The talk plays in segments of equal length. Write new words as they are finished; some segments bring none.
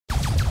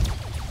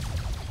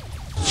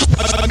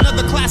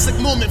classic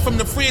moment from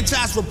the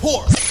franchise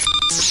report.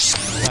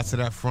 Got to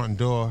that front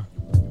door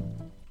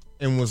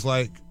and was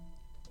like,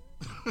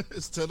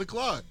 it's 10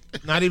 o'clock.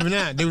 Not even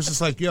that. They was just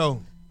like,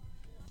 yo,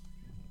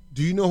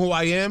 do you know who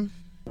I am?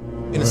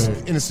 And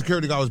the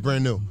security guy was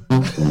brand new. He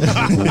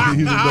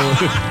didn't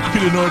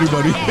know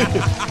anybody.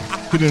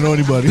 He didn't know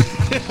anybody.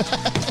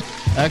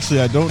 Actually,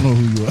 I don't know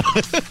who you are.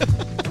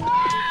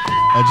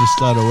 I just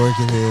started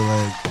working here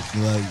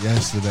like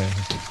yesterday.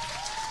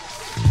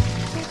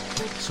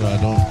 So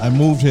I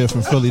moved here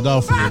from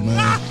Philadelphia, man.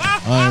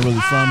 I ain't really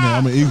from here.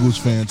 I'm an Eagles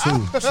fan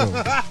too. So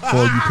for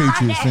all you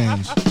Patriots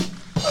fans.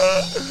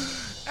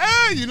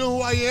 Hey, you know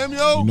who I am,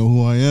 yo? You know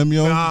who I am,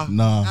 yo?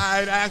 Nah.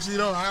 I actually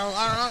don't.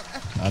 I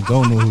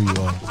don't know who you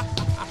are.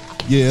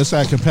 Yeah, it's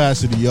at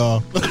capacity,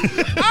 y'all. Monday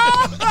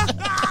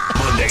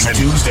to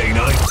Tuesday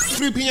night.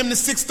 3 p.m. to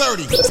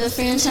 6:30. The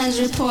Franchise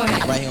Report.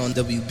 Right here on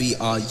WBRU.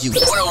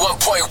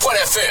 101.1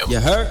 FM. You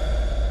heard?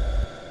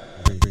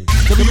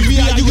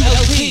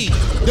 WBRU-LP,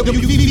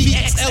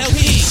 WBBX-LP,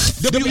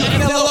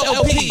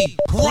 WFLLP,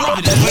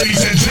 Providence.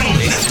 Ladies and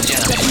gentlemen.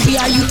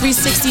 WBRU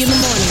 360 in the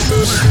morning.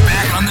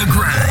 Back on the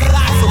grind.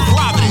 Live from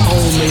Providence.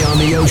 Only on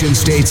the Ocean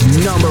State's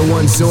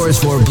 #1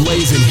 source for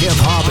blazing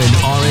hip-hop and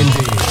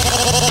R&B.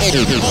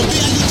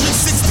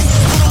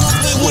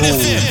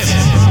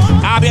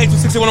 I'll be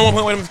 860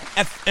 101.1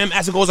 FM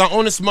as it goes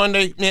on this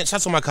Monday. Man,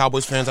 shout out to my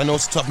Cowboys fans. I know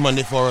it's a tough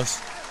Monday for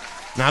us.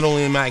 Not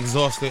only am I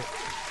exhausted,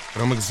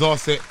 but I'm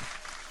exhausted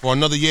for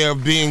another year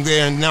of being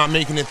there and not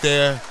making it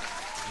there,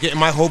 getting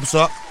my hopes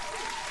up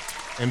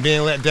and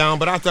being let down.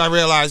 But after I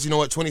realized, you know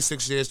what,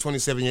 26 years,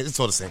 27 years, it's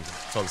all the same thing.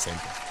 It's all the same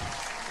thing.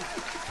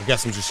 I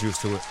guess I'm just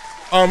used to it.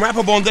 Wrap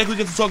up on deck, we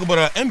get to talk about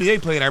an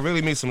NBA player that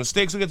really made some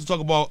mistakes. We get to talk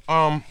about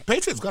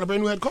Patriots got a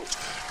brand new head coach.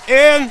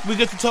 And we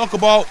get to talk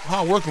about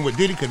how working with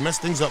Diddy could mess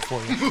things up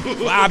for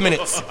you. 5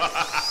 minutes.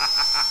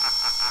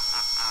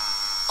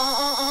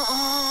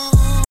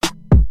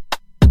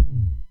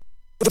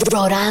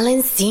 Rhode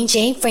Island's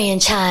DJ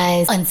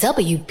franchise on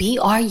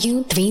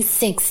WBRU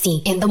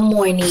 360 in the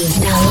morning.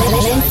 Now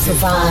let's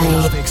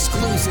vibe.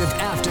 Exclusive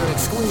after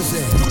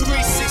exclusive.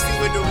 360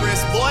 with the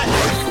wrist, boy.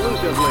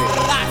 Exclusively.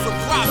 Live from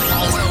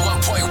Providence.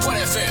 101.1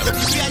 FM.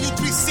 WBRU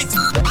 360.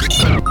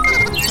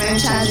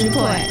 Franchise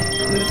Report.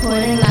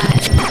 Reporting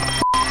live.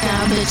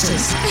 Now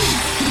bitches.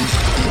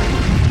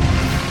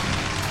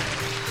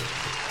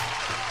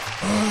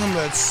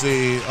 Let's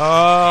see.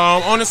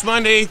 On this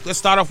Monday, let's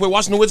start off with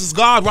Washington Wizards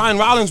guard Ryan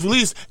Rollins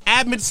released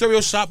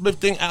adversarial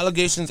shoplifting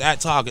allegations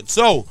at Target.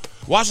 So,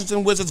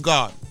 Washington Wizards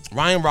guard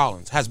Ryan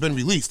Rollins has been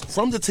released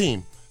from the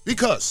team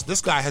because this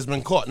guy has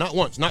been caught not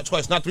once, not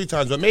twice, not 3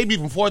 times, but maybe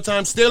even 4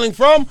 times stealing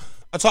from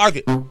a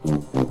Target. Crazy.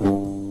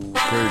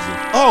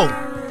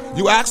 Oh,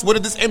 you asked, what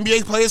did this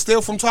NBA player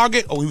steal from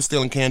Target? Oh, he was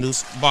stealing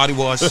candles, body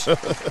wash,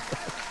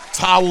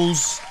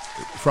 towels,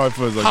 Probably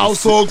for his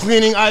household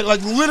cleaning,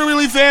 like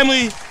literally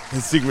family.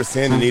 His Secret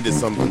Santa needed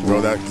something,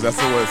 bro. That's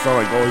what it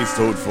sounded like all he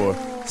sold for.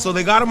 So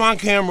they got him on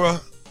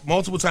camera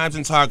multiple times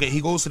in Target. He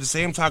goes to the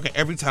same Target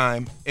every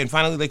time. And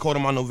finally, they caught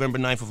him on November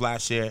 9th of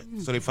last year.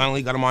 So they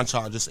finally got him on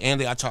charges, and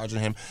they are charging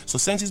him. So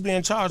since he's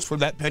being charged for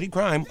that petty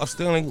crime of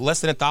stealing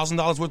less than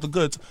 $1,000 worth of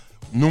goods,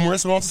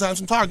 numerous amounts of times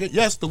from Target,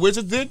 yes, the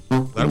Wizards did.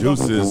 Let him go.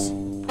 Deuces.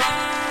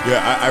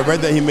 Yeah, I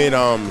read that he made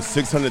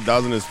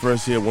 $600,000 his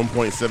first year,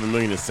 $1.7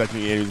 million his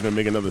second year. He's gonna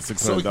make another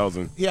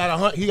 $600,000.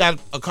 He had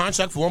a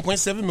contract for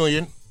 $1.7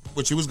 million,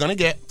 which he was gonna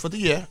get for the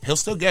year. He'll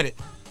still get it.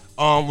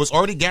 Was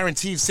already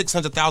guaranteed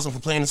 $600,000 for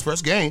playing his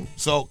first game,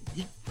 so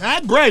he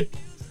had bread.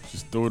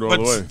 Just threw it all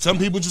away. Some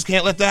people just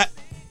can't let that.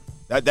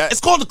 That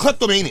it's called a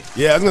kleptomania.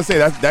 Yeah, I was gonna say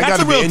that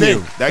gotta be in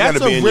you. That's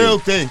a real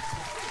thing.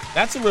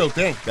 That's a real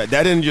thing. That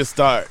didn't just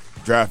start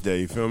draft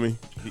day. You feel me?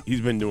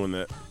 He's been doing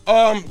that.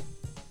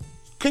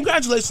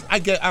 Congratulations. I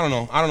don't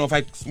know if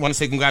I want to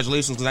say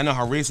congratulations because I know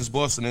how racist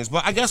Boston is,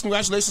 but I guess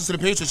congratulations to the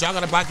Patriots. Y'all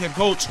got a black head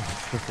coach.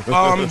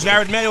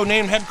 Jared Mayo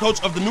named head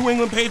coach of the New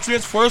England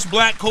Patriots, first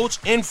black coach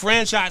in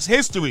franchise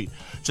history.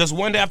 Just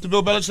one day after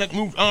Bill Belichick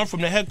moved on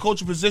from the head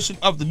coaching position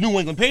of the New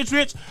England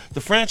Patriots,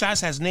 the franchise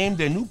has named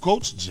their new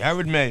coach,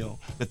 Jared Mayo.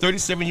 The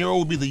 37-year-old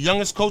will be the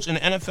youngest coach in the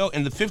NFL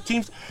and the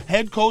 15th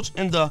head coach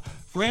in the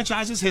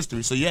franchise's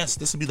history. So yes,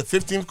 this will be the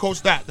 15th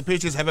coach that the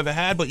Patriots have ever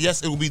had, but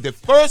yes, it will be the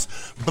first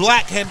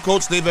black head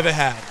coach they've ever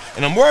had.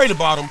 And I'm worried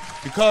about him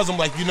because I'm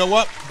like, you know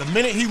what? The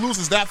minute he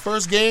loses that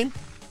first game,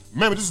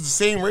 remember this is the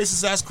same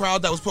racist ass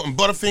crowd that was putting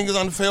Butterfingers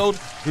on the field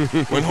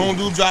when Home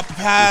Dude dropped the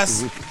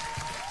pass.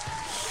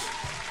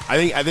 I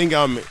think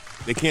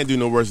they can't do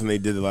no worse than they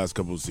did the last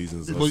couple of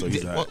seasons. Well,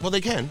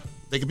 they can.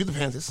 They can be the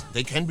Panthers.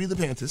 They can be the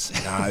Panthers.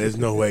 Nah, there's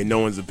no way. No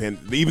one's the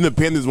Panthers. Even the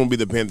Panthers won't be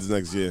the Panthers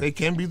next year. They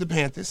can be the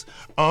Panthers.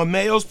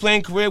 Mayo's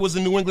playing career was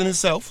in New England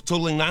himself,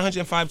 totaling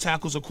 905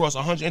 tackles across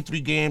 103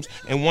 games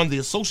and won the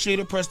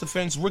Associated Press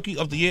Defense Rookie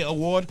of the Year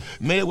award.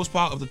 Mayo was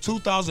part of the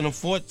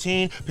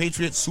 2014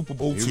 Patriots Super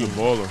Bowl team. He's a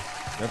baller.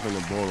 Definitely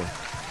a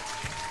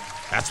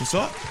baller. That's what's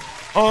up.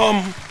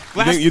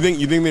 You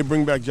think they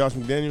bring back Josh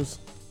McDaniels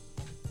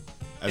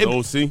as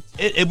OC?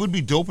 It would be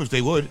dope if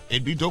they would.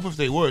 It'd be dope if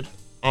they would.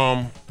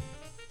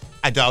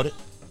 I doubt it.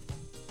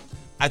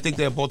 I think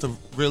they're about to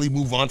really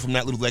move on from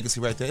that little legacy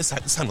right there. It's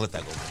time to let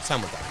that go. It's time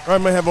to let that go. I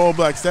might have all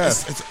black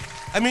staff.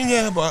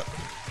 But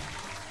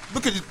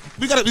look at it.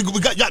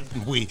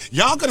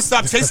 Y'all gotta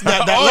stop chasing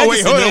that Oh, legacy.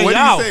 wait, hold on. Man. What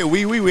Y'all. did you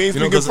say? We ain't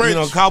speaking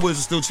French. Cowboys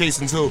are still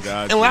chasing too.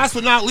 Gotcha. And last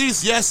but not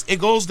least, yes, it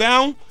goes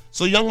down.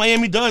 So Young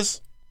Miami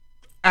does,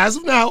 as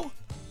of now,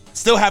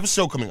 still have a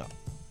show coming up.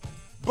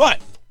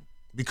 But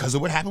because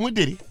of what happened with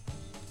Diddy,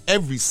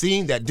 every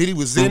scene that Diddy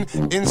was in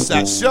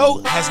that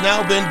show has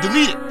now been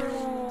deleted.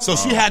 So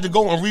she had to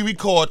go and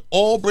re-record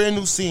all brand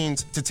new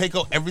scenes to take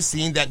out every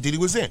scene that Diddy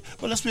was in.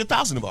 But let's be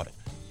 1,000 about it.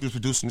 He was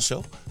producing the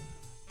show.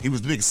 He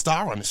was the biggest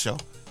star on the show.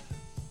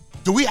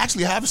 Do we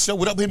actually have a show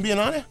without him being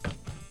on it?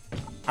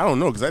 I don't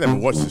know because I never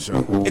watched the show.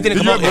 It didn't Did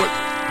come you out ever,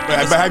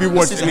 yet. but have you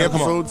watched This any season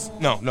hasn't come episodes?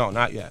 out. No,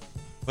 not yet.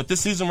 But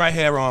this season right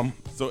here,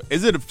 So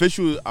is it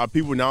official? Are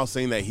people now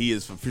saying that he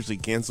is officially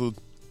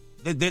canceled?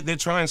 they're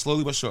trying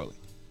slowly but surely.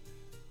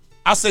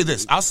 I'll say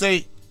this. I'll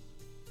say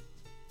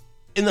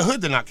in the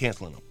hood, they're not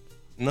canceling him.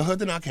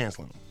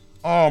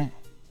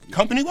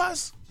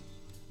 Company-wise,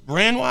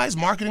 brand-wise,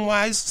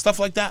 marketing-wise, stuff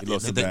like that. He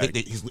lost the bag.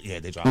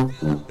 They dropped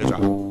him.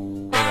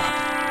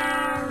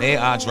 They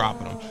are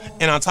dropping him.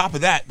 And on top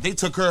of that, they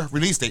took her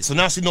release date. So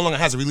now she no longer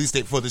has a release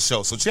date for the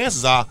show. So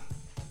chances are...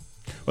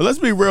 Well, let's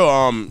be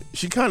real.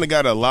 She kind of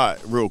got a lot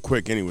real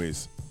quick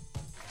anyways.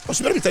 Oh,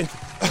 she better be thankful.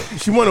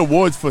 She won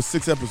awards for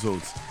 6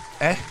 episodes.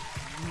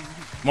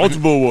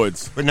 Multiple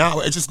awards. But now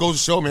it just goes to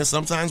show, man,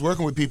 sometimes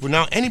working with people.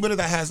 Now, anybody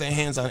that has their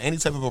hands on any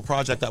type of a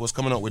project that was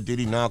coming out with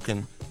Diddy now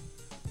can...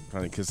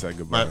 Trying to kiss that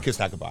goodbye. Kiss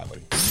that goodbye, buddy.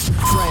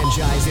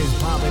 Franchises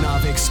popping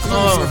off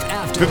exclusive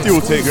after 50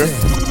 will take her.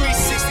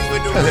 360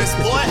 with the wrist,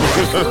 boy.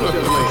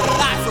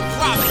 Live from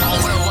Providence. On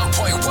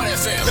 101.1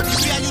 FM.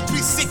 WBIU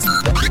 360.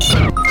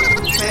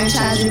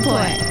 Franchise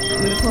report.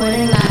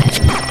 Reporting live.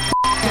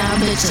 Y'all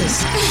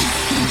bitches.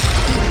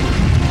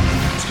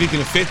 Speaking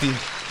of 50,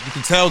 you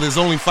can tell there's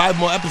only 5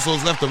 more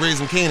episodes left of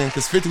Raising Kanan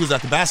because 50 was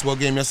at the basketball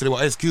game yesterday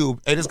with Ice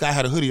Cube. Hey, this guy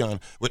had a hoodie on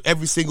with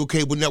every single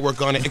cable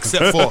network on it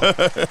except for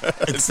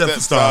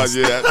Stars.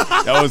 Yeah,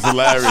 that was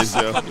hilarious,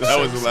 yo. That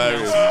was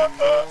hilarious.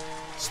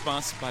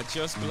 Sponsored by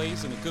Just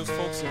Blaze and the good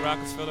folks at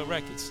Rockefeller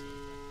Records.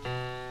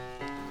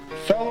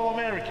 Fellow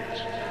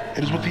Americans,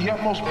 it is with the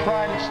utmost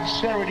pride and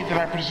sincerity that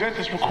I present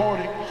this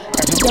recording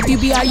as a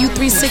WBIU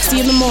 360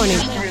 in the morning.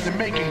 history in the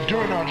making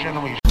during our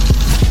generation.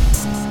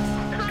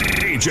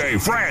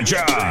 DJ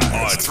Franchise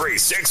on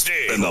 360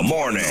 in the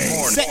morning.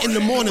 Set in the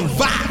morning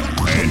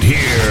vibe. And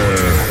here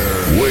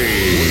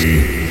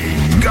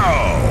we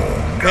go.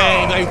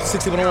 Hey,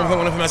 60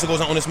 FM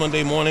goes on this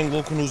Monday morning.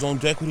 Local news on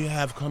deck. What do you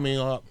have coming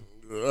up?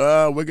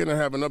 We're gonna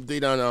have an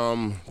update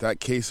on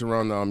that case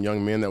around the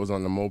young man that was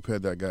on the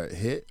moped that got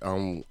hit.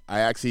 I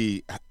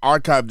actually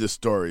archived this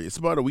story. It's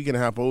about a week and a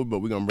half old, but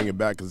we're gonna bring it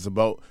back because it's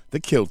about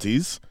the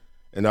Kilties.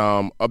 And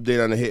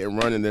update on the hit and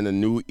run, and then the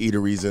new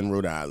eateries in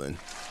Rhode Island.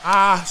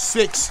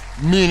 6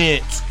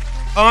 minutes.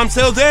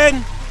 Till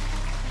then,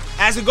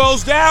 as it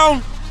goes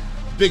down,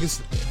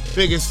 biggest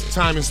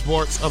time in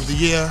sports of the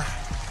year.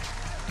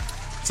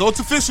 So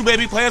it's official,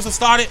 baby. Players have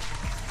started.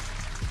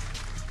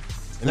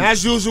 And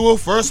as usual,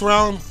 first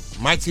round,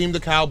 my team, the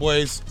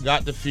Cowboys,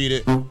 got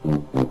defeated.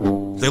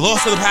 They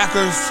lost to the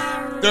Packers,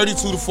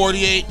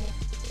 32-48.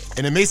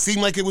 And it may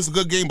seem like it was a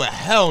good game, but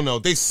hell no.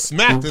 They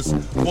smacked us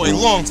for a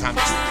long time.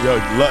 Yo,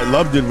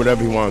 Love did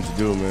whatever he wanted to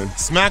do, man.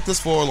 Smacked us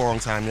for a long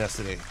time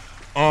yesterday.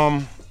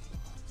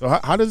 So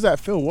how does that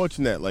feel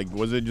watching that? Like,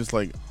 was it just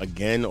like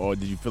again, or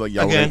did you feel like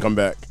y'all were Again. gonna come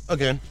back?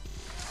 Again.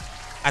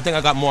 I think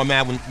I got more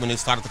mad when they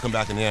started to come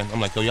back in the end. I'm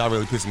like, yo, y'all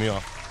really pissed me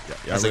off.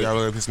 Y'all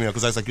really pissed me off.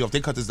 Because I was like, yo, if they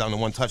cut this down to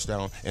 1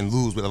 touchdown and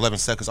lose with 11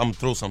 seconds, I'm going to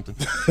throw something.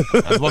 I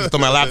was supposed to throw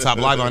my laptop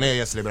live on air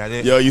yesterday, but I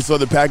didn't. Yo, you saw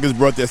the Packers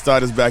brought their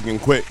starters back in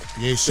quick.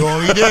 Yeah,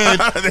 surely did.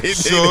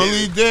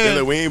 Surely did. They're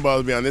like, we ain't about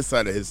to be on this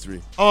side of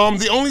history.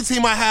 The only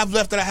team I have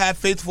left that I have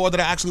faith for that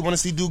I actually want to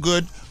see do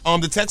good,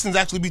 the Texans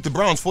actually beat the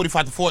Browns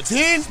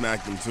 45-14.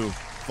 Smacked them, too.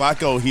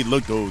 Flacco, he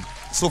looked old.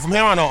 So from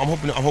here on out, I'm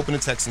hoping the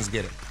Texans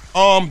get it.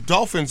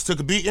 Dolphins took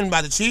a beating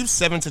by the Chiefs,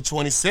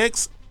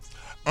 7-26.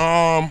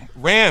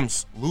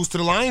 Rams lose to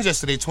the Lions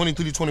yesterday,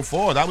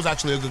 23-24. That was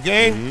actually a good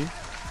game.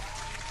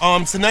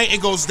 Mm-hmm. Tonight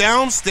it goes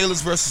down,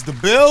 Steelers versus the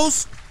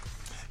Bills.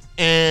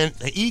 And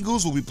the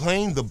Eagles will be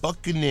playing the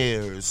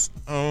Buccaneers.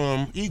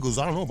 Eagles,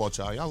 I don't know about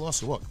y'all. Y'all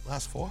lost what?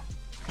 Last 4?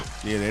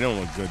 Yeah, they don't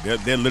look good.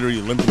 They're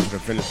literally limping to the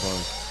finish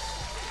line.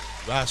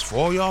 Last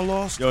 4 y'all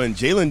lost? Yo, and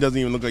Jalen doesn't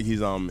even look like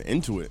he's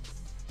into it.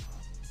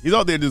 He's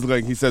out there just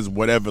like he says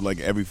whatever like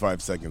every 5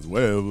 seconds.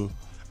 Whatever.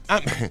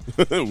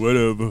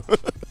 Whatever.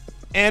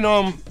 And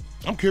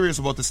I'm curious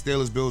about the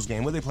Steelers-Bills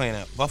game. Where they playing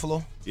at?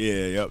 Buffalo?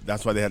 Yeah, yep.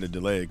 That's why they had to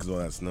delay it because of all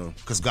that snow.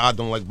 Because God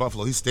don't like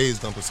Buffalo. He stays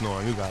dumping snow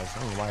on you guys. I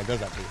don't know why he does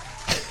that to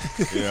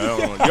you. Yeah, I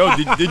don't know.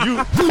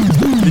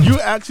 Yo, did you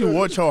actually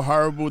watch how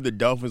horrible the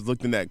Dolphins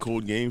looked in that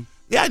cold game?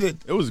 Yeah, I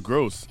did. It was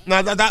gross.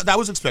 No, that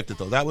was expected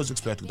though. That was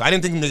expected. I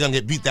didn't think they were gonna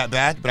get beat that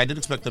bad, but I did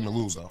expect them to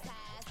lose though.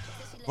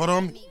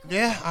 But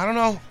yeah, I don't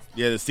know.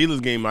 Yeah, the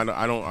Steelers game, I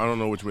don't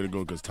know which way to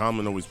go because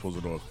Tomlin always pulls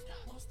it off.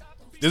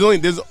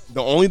 The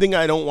only thing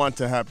I don't want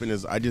to happen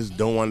is I just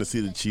don't want to see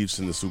the Chiefs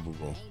in the Super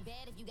Bowl.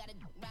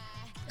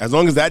 As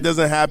long as that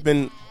doesn't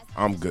happen,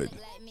 I'm good.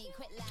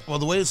 Well,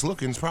 the way it's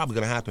looking, it's probably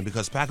going to happen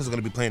because Packers are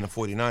going to be playing the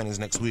 49ers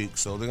next week,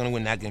 so they're going to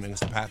win that game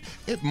against the Packers.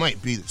 It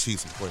might be the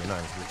Chiefs and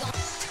 49ers.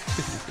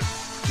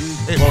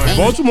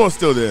 Baltimore's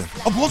still there.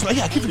 Oh, Baltimore.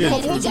 Yeah, I keep forgetting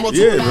about Baltimore.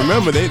 Yeah,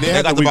 remember, they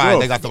had got the bye.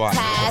 They got the bye.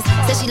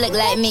 Says she look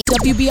like me.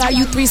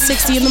 WBRU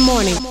 360 in the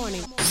morning.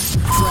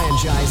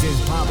 Franchises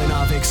popping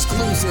off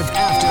exclusive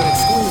after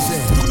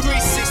exclusive.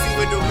 360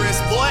 with the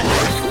wrist, boy.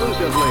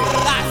 Exclusively.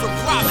 Live from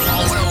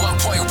Providence. On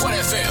 101.1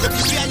 FM.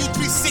 WBRU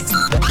 360.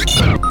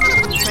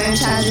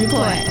 Franchise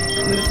report.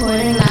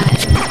 Reporting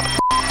live.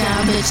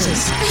 Y'all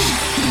bitches.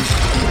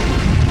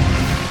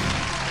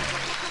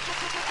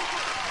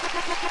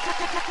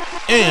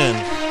 And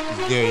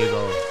there you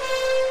go.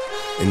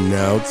 And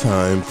now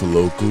time for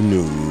local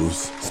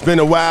news. It's been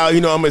a while.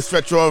 I'm going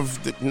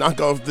to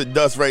knock off the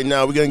dust right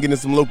now. We're going to get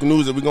into some local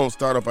news, and we're going to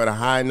start off at a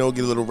high note,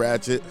 get a little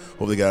ratchet.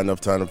 Hopefully got enough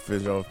time to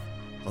finish off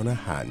on a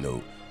high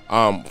note.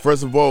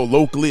 First of all,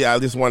 locally, I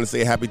just want to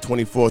say happy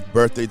 24th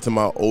birthday to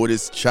my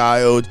oldest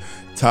child,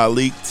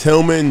 Talik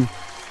Tillman.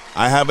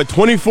 I have a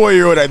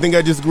 24-year-old. I think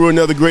I just grew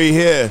another gray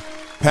hair.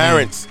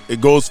 Parents, it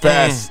goes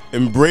fast.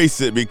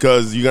 Embrace it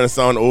because you're going to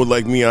sound old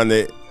like me on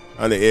the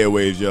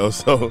airwaves, yo.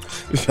 So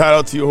shout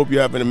out to you. Hope you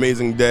have an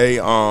amazing day.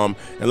 And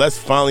let's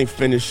finally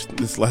finish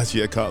this last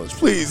year at college,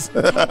 please.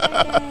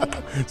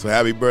 So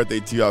happy birthday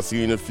to you. I'll see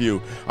you in a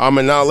few.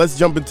 And now let's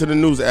jump into the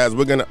news as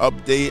we're going to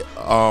update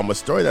a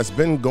story that's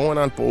been going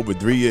on for over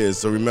 3 years.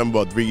 So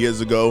remember 3 years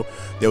ago,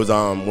 there was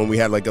when we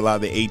had like a lot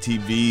of the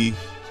ATV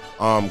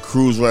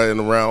crews running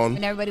around.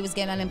 And everybody was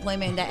getting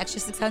unemployment, that extra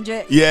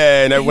 $600.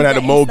 Yeah, and everyone had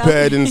a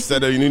moped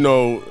instead of,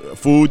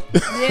 food.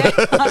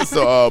 Yeah.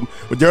 So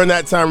but during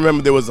that time,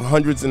 remember, there was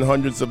hundreds and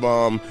hundreds of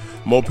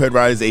moped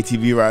riders,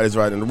 ATV riders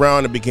riding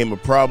around. It became a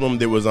problem.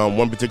 There was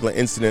one particular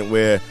incident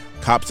where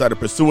cops started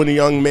pursuing a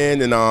young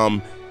man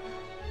and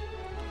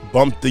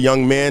bumped the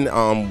young man,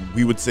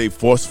 we would say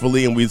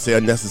forcefully and we'd say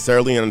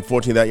unnecessarily, and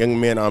unfortunately that young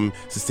man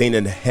sustained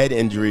a head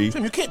injury.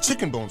 Tim, you can't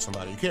chicken bone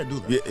somebody. You can't do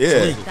that.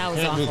 Yeah. That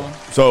was awful.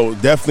 So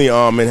definitely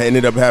and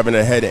ended up having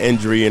a head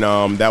injury,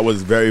 and that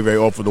was very, very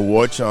awful to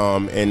watch.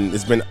 And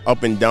it's been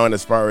up and down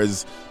as far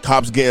as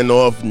cops getting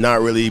off, not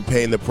really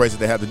paying the price that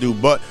they have to do.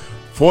 But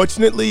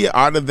fortunately,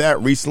 out of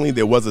that, recently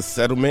there was a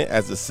settlement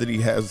as the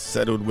city has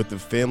settled with the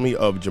family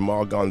of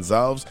Jamal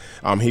Gonzalez.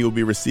 He will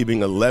be receiving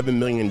 $11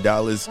 million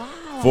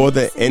for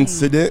the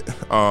incident.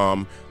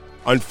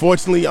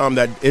 Unfortunately,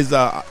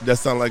 that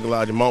sounds like a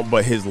large amount,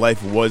 but his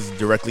life was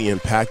directly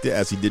impacted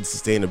as he did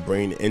sustain a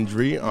brain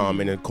injury.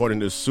 And according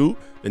to the suit,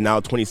 the now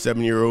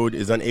 27-year-old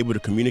is unable to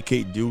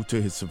communicate due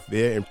to his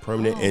severe and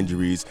permanent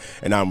injuries,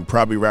 and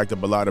probably racked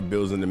up a lot of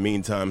bills in the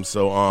meantime.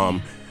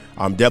 So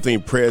definitely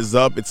prayers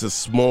up. It's a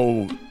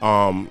small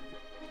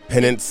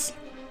penance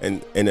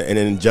and an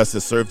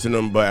injustice served to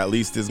them, but at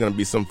least there's going to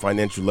be some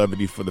financial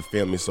levity for the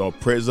family. So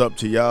prayers up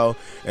to y'all.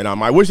 And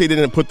I wish they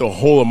didn't put the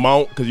whole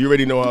amount because you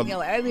already know how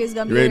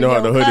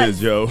the hood is,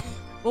 yo.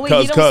 Well, wait,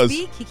 he don't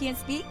speak? He can't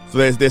speak?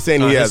 So they're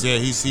saying he has. Yeah,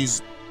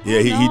 he's.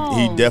 Yeah,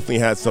 he definitely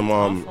had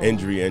some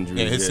injury. Yeah,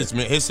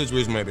 his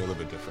situation might be a little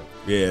bit different.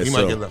 Yeah, he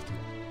might get left.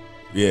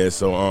 Yeah,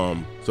 so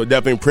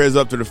definitely prayers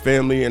up to the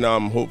family, and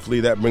hopefully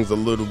that brings a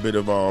little bit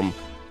of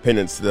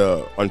penance to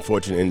the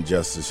unfortunate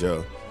injustice,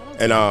 yo.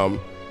 And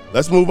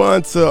let's move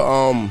on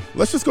to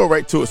let's just go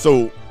right to it.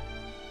 So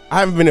I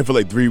haven't been here for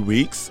like 3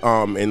 weeks.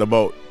 And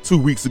about 2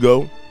 weeks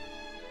ago,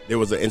 there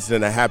was an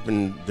incident that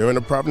happened during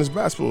the Providence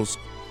basketball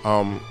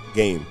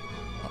game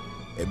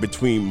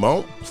between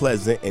Mount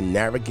Pleasant and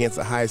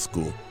Narragansett High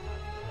School.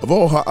 Of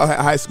all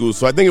high schools,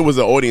 so I think it was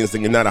an audience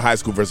thing and not a high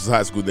school versus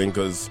high school thing,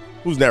 because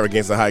who's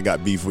Narragansett High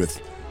got beef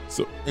with?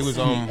 So it was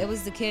it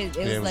was the kids.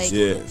 It was like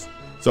yes.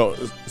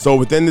 So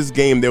within this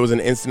game, there was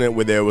an incident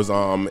where there was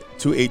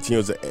two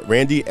 18-year-olds,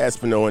 Randy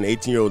Espino and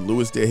 18-year-old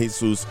Luis De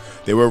Jesus.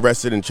 They were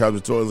arrested and charged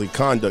with disorderly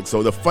conduct.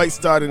 So the fight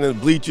started in the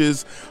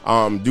bleachers.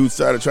 Dudes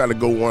started trying to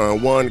go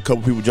one-on-one. A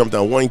couple people jumped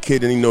on one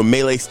kid, and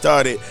melee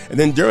started. And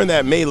then during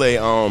that melee,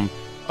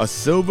 a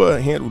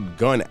silver-handled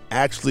gun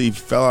actually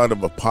fell out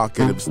of a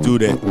pocket of a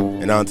student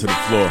and onto the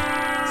floor.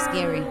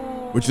 Scary.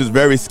 Which is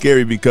very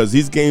scary because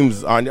these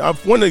games you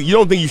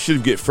don't think you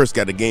should first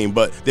got a game,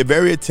 but they're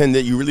very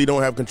attendant. You really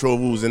don't have control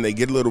rules, and they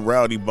get a little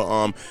rowdy.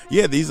 But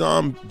these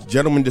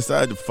gentlemen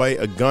decided to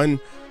fight. A gun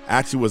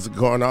actually was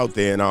going out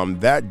there,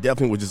 and that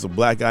definitely was just a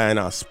black eye in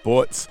our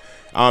sports.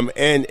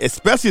 And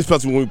especially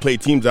when we play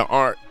teams that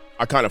are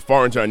kind of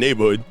foreign to our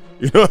neighborhood.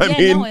 You know what I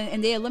mean? No,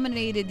 and they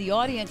eliminated the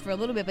audience for a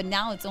little bit, but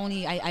now it's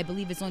only, I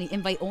believe it's only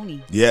invite only.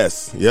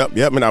 Yes, yep.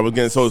 And I was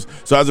getting so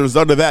as a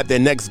result of that, their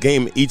next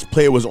game, each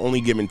player was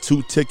only given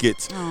 2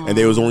 tickets, and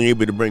they was only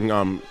able to bring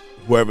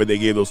whoever they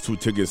gave those 2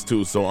 tickets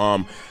to.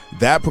 So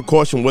that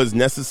precaution was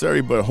necessary,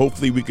 but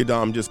hopefully we could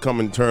just come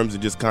in terms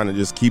and just kind of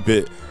just keep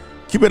it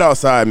keep it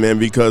outside, man,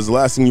 because the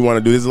last thing you want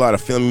to do, there's a lot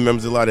of family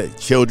members, a lot of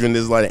children,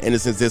 there's a lot of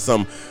innocence, there's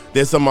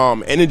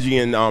some energy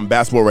in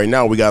basketball right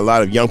now. We got a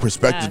lot of young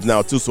perspectives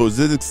now too, so it's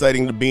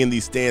exciting to be in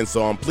these stands.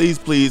 So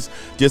please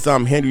just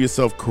handle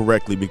yourself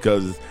correctly,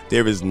 because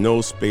there is no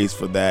space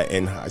for that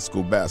in high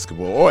school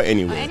basketball or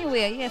anywhere.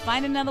 Yeah,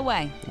 find another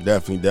way.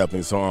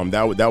 Definitely. So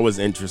that was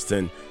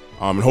interesting.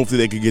 And hopefully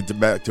they could get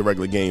back to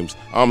regular games.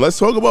 Let's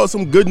talk about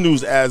some good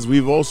news, as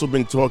we've also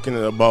been talking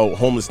about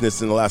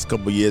homelessness in the last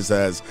couple of years.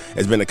 Has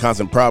been a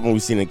constant problem.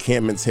 We've seen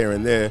encampments here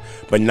and there.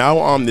 But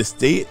now the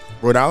state,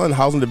 Rhode Island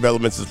Housing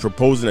Developments, is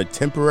proposing a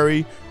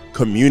temporary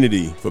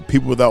community for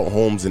people without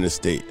homes in the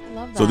state.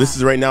 Love that. So this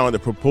is right now in the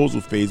proposal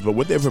phase. But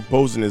what they're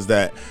proposing is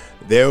that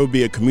there will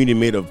be a community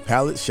made of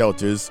pallet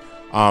shelters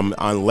on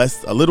a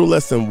little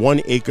less than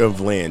 1 acre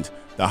of land.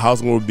 The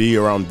housing will be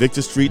around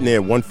Victor Street near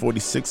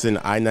 146 and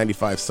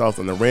I-95 South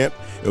on the ramp.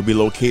 It will be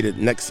located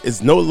in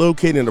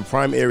the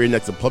prime area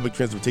next to public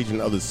transportation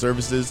and other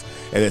services.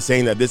 And they're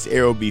saying that this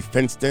area will be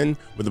fenced in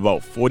with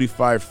about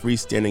 45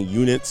 freestanding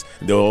units.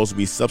 There will also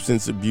be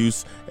substance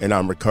abuse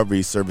and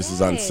recovery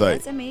services on site.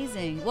 That's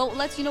amazing. Well,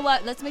 let's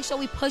make sure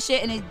we push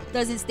it and it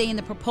doesn't stay in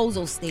the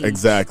proposal stage.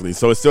 Exactly.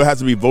 So it still has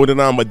to be voted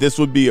on, but this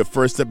would be a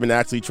first step in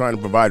actually trying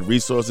to provide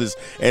resources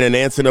and an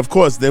answer. And of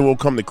course, then will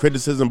come the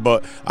criticism,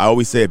 but I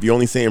always say, if you're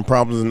only saying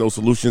problems and no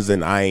solutions,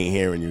 then I ain't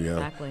hearing you.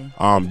 Exactly.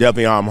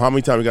 Definitely. How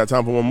many times we got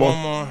time for one more? One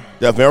more.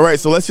 Definitely. All right.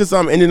 So let's just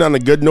end it on a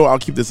good note. I'll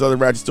keep this other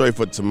ratchet story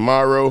for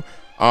tomorrow.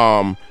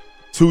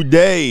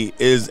 Today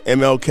is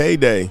MLK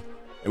Day,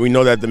 and we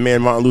know that the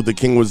man Martin Luther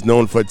King was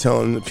known for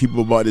telling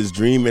people about his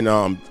dream,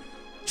 and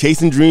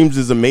chasing dreams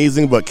is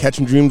amazing, but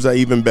catching dreams are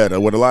even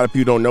better. What a lot of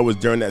people don't know is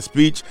during that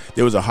speech,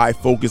 there was a high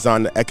focus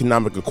on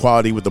economic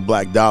equality with the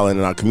black dollar in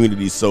our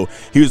communities. So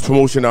he was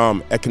promoting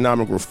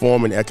economic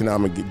reform and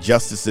economic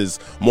justices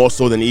more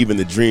so than even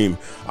the dream.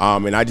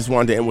 And I just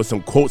wanted to end with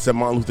some quotes that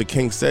Martin Luther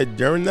King said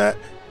during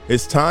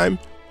his time.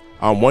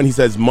 One, he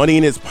says, "Money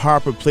in its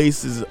proper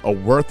place is a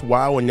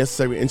worthwhile and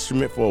necessary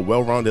instrument for a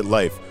well-rounded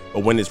life.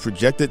 But when it's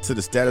projected to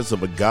the status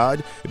of a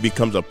god, it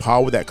becomes a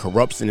power that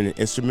corrupts and an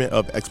instrument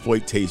of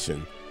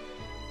exploitation.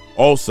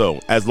 Also,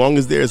 as long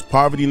as there is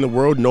poverty in the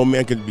world, no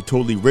man can be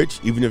totally rich,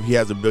 even if he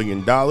has $1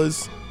 billion.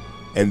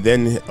 And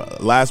then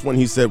last one,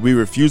 he said, "We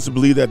refuse to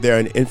believe that there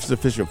are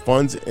insufficient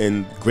funds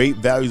and great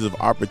values of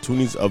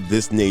opportunities of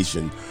this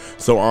nation."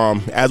 So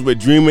as we're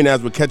dreaming,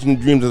 as we're catching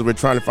dreams, as we're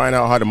trying to find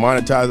out how to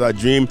monetize our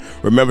dream,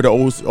 remember to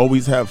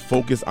always have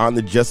focus on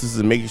the justices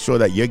and making sure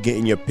that you're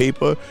getting your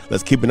paper.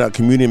 Let's keep it in our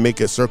community and make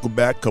it circle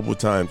back a couple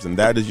times. And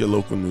that is your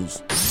local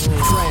news.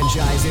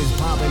 Franchises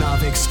popping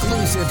off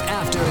exclusive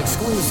after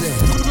exclusive.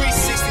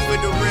 360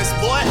 with the wrist,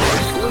 boy.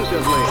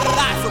 Exclusively.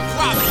 Live from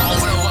Providence. On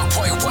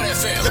 101.1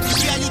 FM.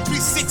 WBIU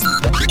 360.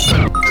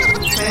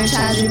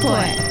 Franchise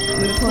report.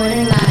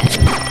 Reporting live.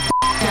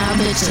 Y'all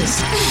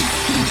bitches.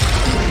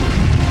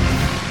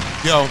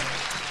 Yo,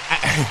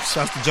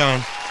 shouts to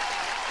John.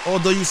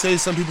 Although you say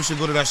some people should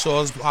go to that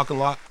Shaw's parking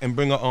lot and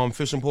bring a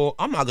fishing pole,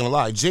 I'm not gonna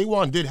lie.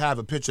 J1 did have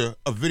a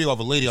video of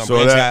a lady on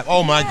Branch Ave.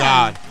 Oh my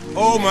God.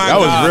 Oh my God. That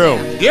was real.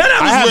 Yeah,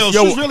 that was real.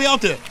 She was really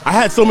out there. I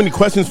had so many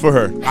questions for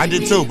her. I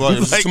did too, but it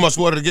was too much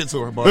water to get to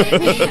her. But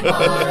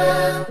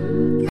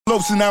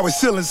and now it's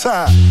still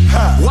inside.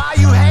 Why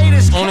you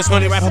haters? On this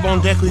Monday Wrap Up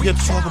on Deck, we get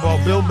to talk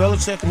about Bill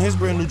Belichick and his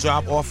brand new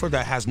job offer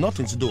that has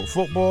nothing to do with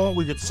football.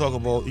 We get to talk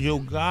about Yo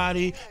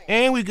Gotti,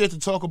 and we get to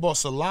talk about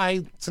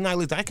Salai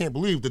tonight. I can't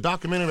believe the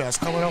documentary that's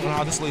coming out and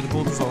how this lady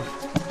pulled this off.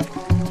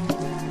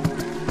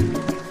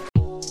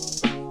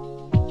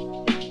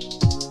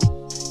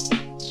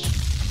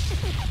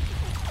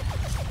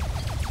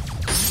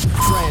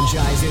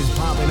 Franchises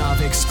popping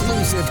off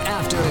exclusive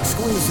after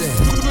exclusive.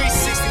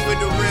 360 with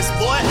the wrist,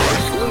 boy.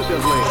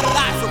 Exclusively.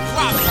 Live from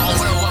Providence. On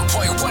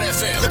 101.1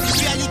 FM.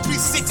 WBIU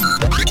 360.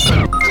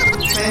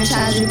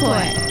 Franchise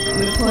report.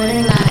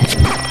 Reporting live.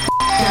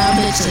 Y'all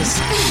bitches.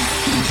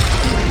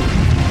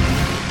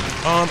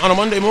 On a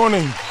Monday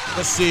morning,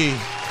 let's see.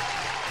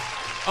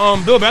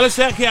 Bill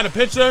Belichick, he had a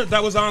picture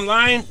that was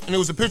online, and it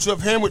was a picture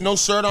of him with no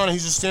shirt on, and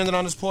he's just standing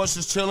on his porch,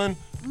 just chilling.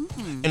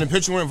 And the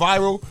picture went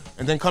viral,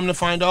 and then come to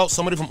find out,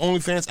 somebody from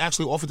OnlyFans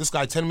actually offered this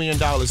guy $10 million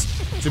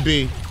to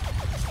be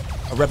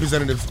a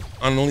representative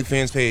on an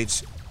OnlyFans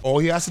page. All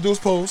he has to do is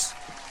post.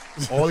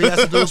 So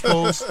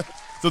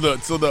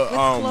the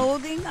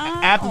clothing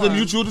on, after the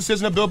mutual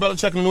decision of Bill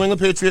Belichick and the New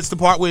England Patriots to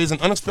part ways, an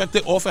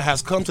unexpected offer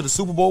has come to the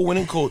Super Bowl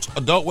winning coach.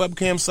 Adult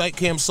webcam site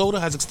Cam Soda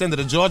has extended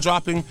a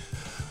jaw-dropping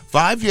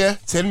 5-year,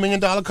 $10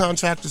 million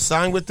contract to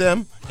sign with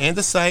them and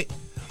the site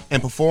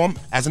and perform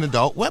as an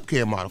adult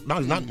webcam model.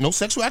 No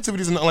sexual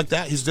activities or nothing like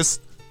that. He's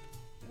just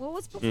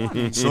what's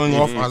performing? showing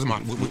off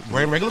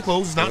wearing regular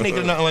clothes. He's not naked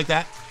or nothing like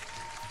that.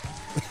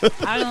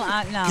 I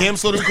don't know. Cam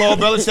Soda called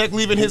Belichick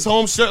leaving his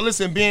home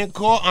shirtless and being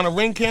caught on a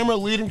Ring camera,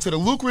 leading to the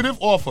lucrative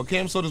offer.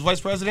 Cam Soda's vice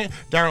president,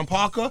 Darren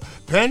Parker,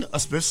 penned a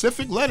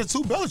specific letter to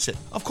Belichick.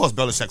 Of course,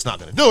 Belichick's not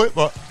going to do it,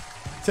 but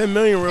 $10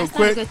 million real That's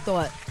quick. not a good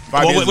thought.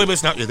 Wait,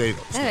 it's not. Yeah, there you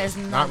go. That is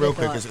not real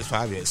quick. It's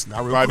 5 years.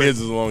 Not real 5 quick. years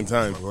is a long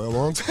time. A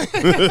long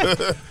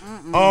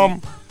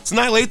time.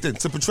 Sanaa Lathan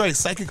to portray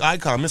psychic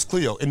icon Miss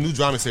Cleo in new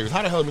drama series.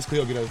 How the hell did Miss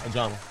Cleo get a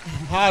drama?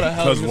 How the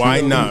hell? Because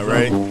why not,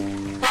 right?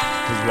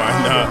 Because why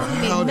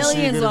not?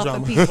 Millions off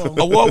the people.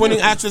 Award-winning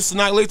actress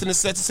Sanaa Lathan is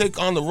set to take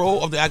on the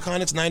role of the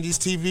iconic 90s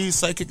TV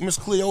psychic Miss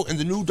Cleo in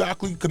the new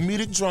darkly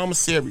comedic drama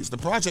series. The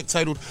project,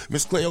 titled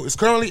Miss Cleo, is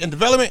currently in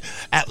development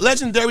at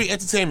Legendary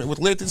Entertainment, with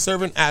Lathan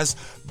serving as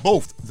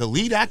both the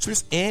lead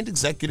actress and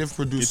executive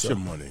producer. Get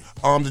your money.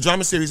 The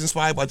drama series,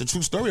 inspired by the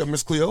true story of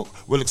Miss Cleo,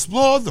 will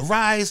explore the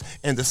rise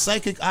and the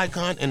psychic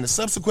icon and the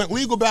subsequent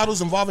legal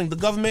battles involving the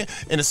government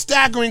in a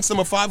staggering sum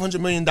of $500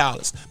 million.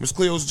 Miss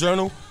Cleo's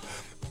journal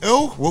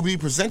will be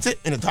presented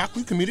in a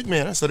darkly comedic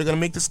manner, so they're going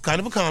to make this kind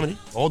of a comedy,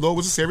 although it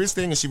was a serious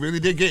thing and she really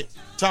did get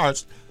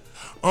charged.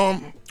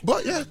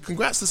 But yeah,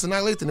 congrats to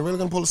Sanaa Lathan. They're really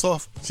going to pull this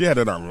off. She had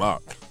it on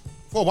lock.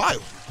 For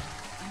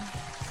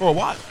a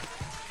while.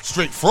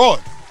 Straight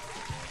fraud.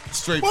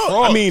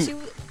 Fraud. I mean,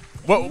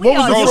 what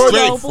was the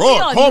straight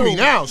fraud? Call me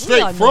now.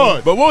 Straight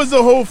fraud. But what was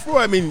the whole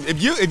fraud? I mean,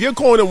 if you're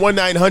calling in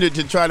 1-900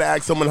 to try to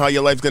ask someone how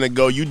your life's gonna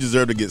go, you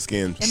deserve to get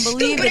scammed. And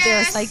believe that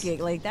they're a psychic.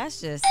 Like, that's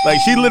just like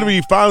she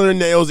literally filing her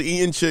nails,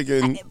 eating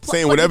chicken,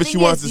 saying whatever she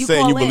wants to say,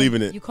 and you believe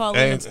in it. You call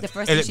in. The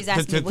first thing she's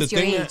asking, what's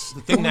your age?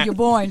 When you're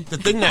born. The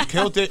thing that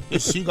killed it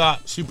is she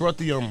brought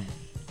the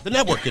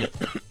network in it.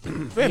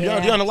 Fam,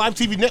 you're on a live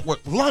TV network,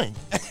 lying.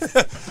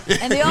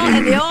 and they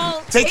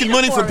all taking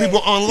money from people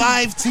on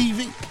live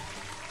TV.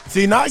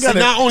 See, now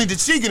not only did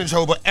she get in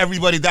trouble, but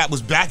everybody that was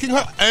backing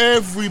her,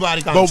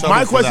 everybody got in trouble. But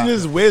my question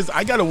is,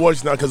 I gotta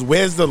watch now, because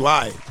where's the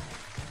lie?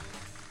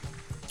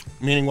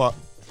 Meaning what?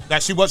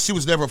 That she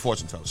was never a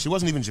fortune teller. She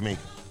wasn't even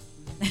Jamaican.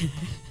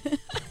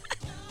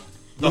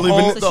 The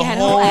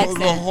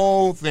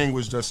whole thing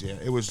was just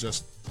it was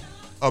just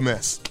a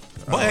mess.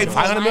 But hey,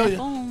 $500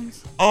 million.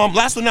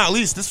 Last but not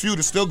least, this feud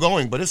is still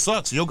going, but it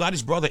sucks. Yo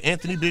Gotti's brother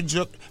Anthony Big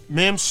Juke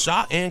Mims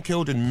shot and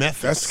killed in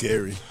Memphis. That's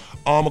scary.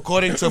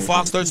 According to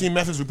Fox 13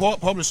 Memphis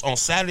report published on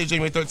Saturday,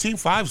 January 13,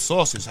 5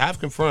 sources have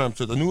confirmed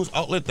to the news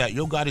outlet that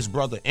Yo Gotti's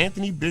brother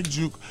Anthony Big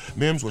Juke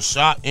Mims was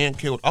shot and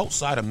killed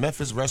outside a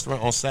Memphis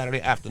restaurant on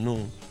Saturday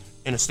afternoon.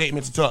 In a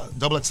statement to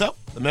XXL,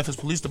 the Memphis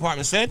Police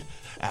Department said,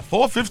 at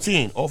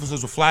 4:15,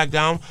 officers were flagged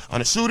down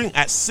on a shooting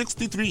at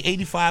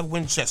 6385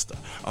 Winchester.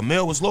 A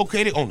male was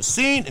located on the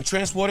scene and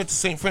transported to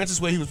St. Francis,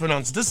 where he was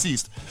pronounced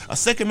deceased. A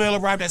second male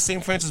arrived at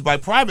St. Francis by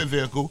private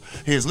vehicle.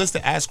 He is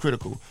listed as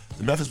critical.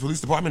 The Memphis Police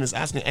Department is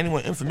asking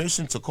anyone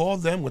information to call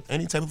them with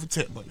any type of a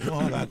tip, but you know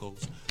how that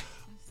goes.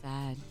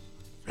 Sad.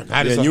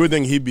 And you would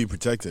think he'd be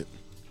protected.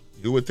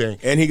 You would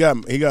think. And he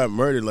got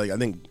murdered, like, I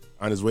think,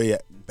 on his way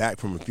back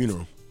from a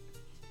funeral.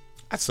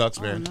 That sucks,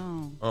 man.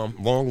 No.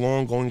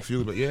 Long going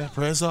feud, but yeah,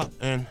 prayers up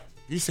and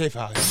be safe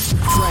out here.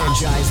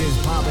 Franchises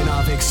popping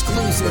off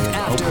exclusive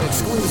after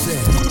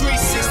exclusive.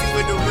 360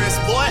 with the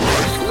wrist, boy.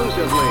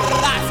 Exclusively.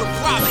 Live from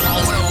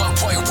Providence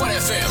on 101.1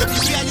 FM.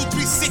 WBIU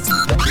 360.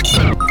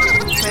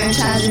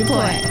 Franchise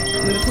report.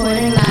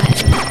 Reporting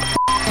live.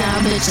 Y'all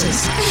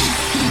bitches.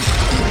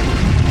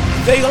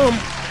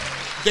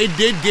 They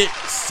did get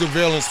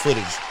surveillance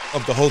footage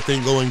of the whole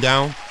thing going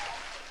down,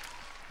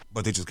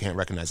 but they just can't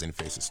recognize any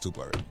faces. Too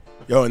blurry.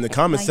 Yo, in the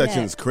comment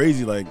section, it's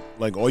crazy. Like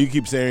all you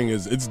keep saying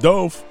is, it's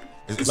dope.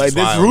 It's like,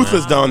 wild, it's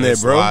ruthless down there,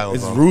 it's bro. wild,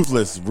 it's bro.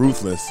 ruthless.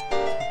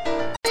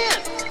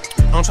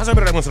 Shout out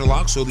to I went to the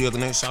Lock show the other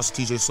night. Shouts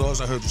to TJ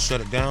Saws. I heard you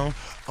shut it down.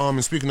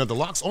 And speaking of the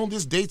Locks, on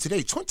this day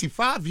today,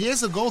 25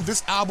 years ago,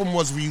 this album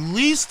was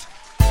released.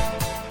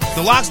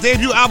 The Locks'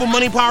 debut album,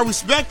 Money, Power,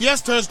 Respect,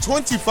 yes, turns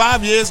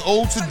 25 years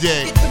old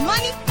today. Get the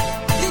money,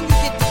 then you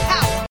get the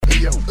power.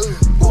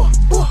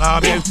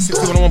 BX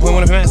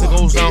 61.1 FM as it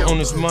goes down on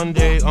this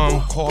Monday.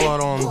 Call out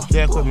on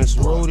deck with Miss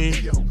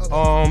Rhodey.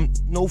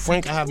 No,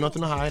 Frank, I have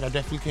nothing to hide. I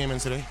definitely came in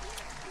today,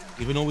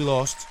 even though we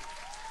lost.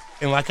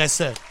 And like I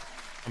said,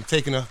 I'm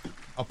taking a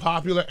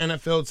popular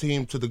NFL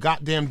team to the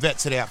goddamn vet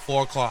today at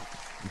 4 o'clock.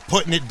 I'm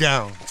putting it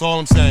down. That's all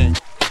I'm saying.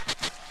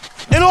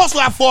 And also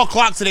at 4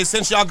 o'clock today,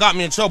 since y'all got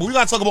me in trouble, we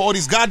gotta talk about all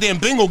these goddamn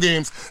bingo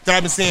games that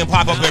I've been seeing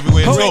pop up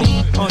everywhere. So,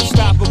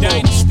 Unstoppable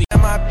Dynasty.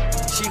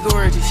 She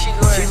gorgeous. She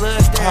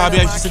loves that.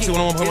 BX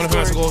 61.1 FM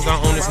as it goes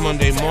down on this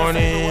Monday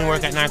morning.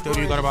 Work at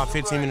 9:30. You got about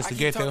 15 minutes to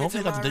get there.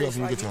 Hopefully, you got the day off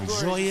and you get to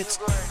enjoy it.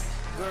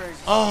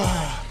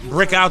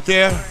 Brick out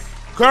there.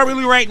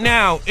 Currently, right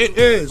now, it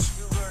is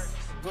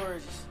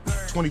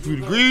 23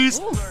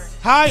 degrees.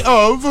 High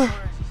of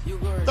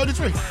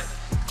 33.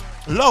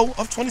 Low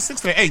of 26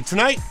 today. Hey,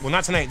 tonight, well,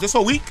 not tonight, this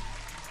whole week,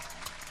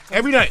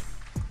 every night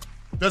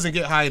doesn't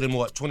get higher than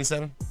what,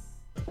 27?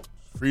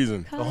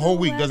 Freezing. The whole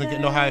week doesn't get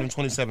no higher than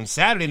 27.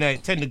 Saturday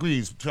night, 10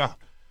 degrees.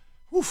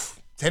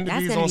 10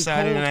 degrees on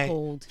Saturday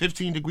night,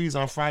 15 degrees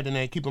on Friday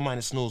night. Keep in mind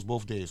it snows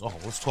both days. Oh,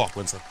 let's talk,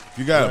 Winston. If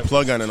you got a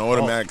plug on an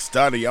automatic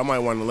starter, y'all might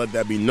want to let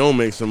that be known,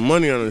 make some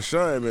money on the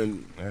shine,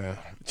 and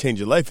change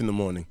your life in the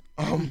morning.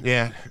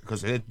 Yeah,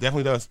 because it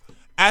definitely does.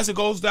 As it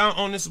goes down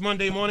on this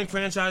Monday morning,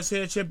 Franchise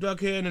here, Chip Duck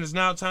here, and it is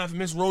now time for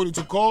Miss Rhodey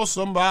to call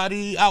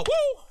somebody out.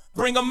 Woo!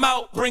 Bring 'em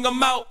out, bring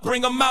 'em out,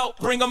 bring 'em out,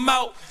 bring 'em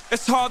out.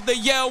 It's hard to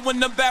yell when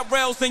the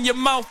barrel's in your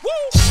mouth. Woo!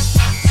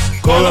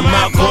 Call 'em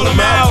out, call 'em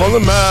out. Call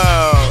 'em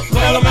out.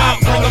 Call Call them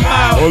out. Call them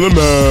out. Call them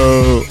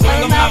out.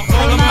 Call them out.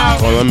 Call them out.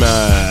 Call them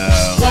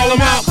out. Call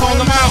them out. Call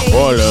them out.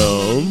 Call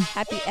them.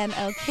 Happy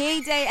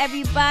MLK Day,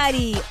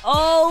 everybody.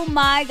 Oh,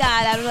 my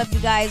God. I don't know if you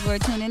guys were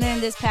tuning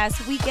in this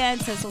past weekend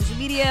to social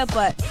media,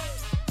 but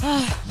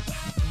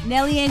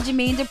Nelly and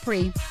Jermaine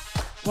Dupri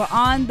were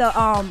on the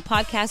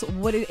podcast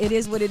What It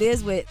Is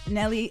with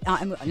Nelly,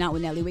 not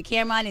with Nelly, with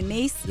Cameron and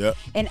Mace. Yep.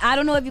 And I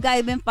don't know if you guys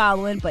have been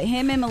following, but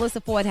him and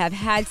Melissa Ford have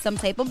had some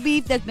type of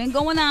beef that's been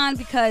going on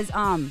because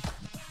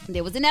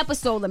there was an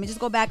episode, let me just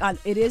go back on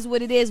It Is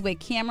What It Is, where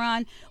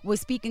Cameron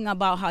was speaking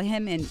about how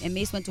him and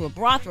Mace went to a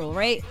brothel,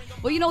 right?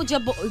 Well, you know, Joe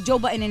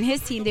Budden and his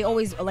team, they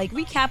always like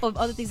recap of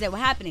other things that were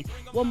happening.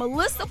 Well,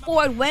 Melissa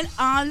Ford went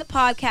on the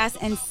podcast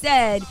and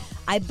said,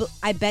 I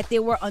bet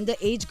there were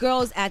underage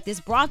girls at this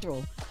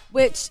brothel,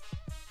 which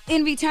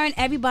in return,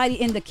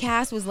 everybody in the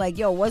cast was like,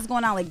 yo, what's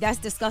going on? Like, that's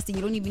disgusting.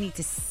 You don't even need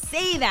to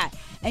say that.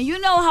 And you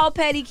know how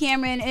petty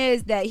Cameron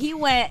is, that he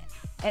went,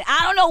 and I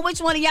don't know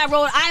which one of y'all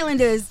Rhode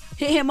Islanders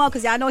hit him up,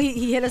 because I know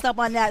he hit us up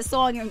on that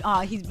song, and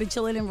he's been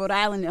chilling in Rhode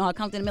Island,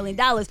 counting $1 million.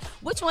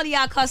 Which one of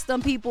y'all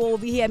custom people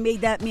over here made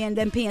that man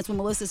them pants with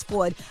Melissa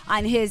Ford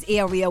on his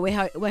area with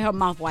her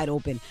mouth wide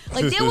open?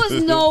 Like, there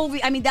was no,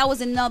 I mean, that was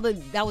another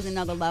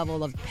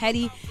level of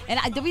petty.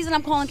 And the reason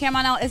I'm calling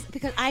Cameron out is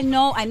because I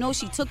know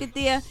she took it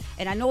there,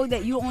 and I know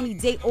that you only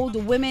date older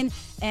women,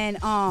 and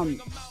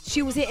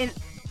she was hitting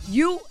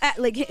you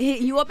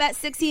hitting you up at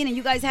 16, and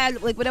you guys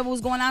had like whatever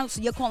was going on,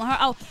 so you're calling her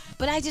out.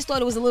 But I just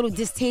thought it was a little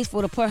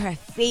distasteful to put her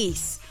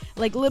face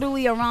like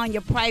literally around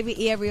your private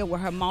area with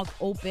her mouth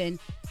open,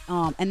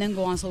 and then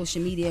go on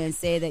social media and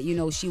say that, you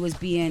know, she was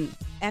being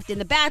effed in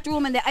the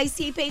bathroom, and the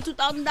Ice-T paid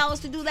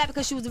 $2,000 to do that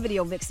because she was a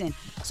video vixen.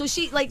 So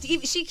she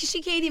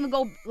can't even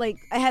go like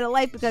ahead of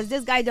life, because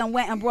this guy done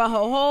went and brought her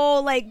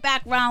whole like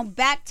background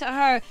back to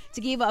her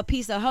to give her a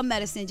piece of her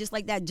medicine, just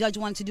like that judge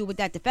wanted to do with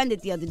that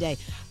defendant the other day.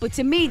 But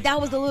to me, that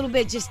was a little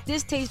bit just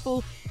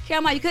distasteful.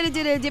 Cameron, you could have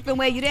did it a different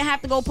way. You didn't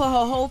have to go put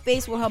her whole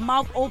face with her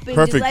mouth open.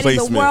 Perfect just letting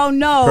placement. the world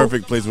know.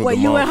 Perfect placement. What with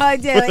the you mouth. and her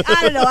did. Like,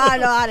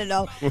 I don't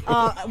know.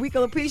 We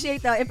can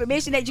appreciate the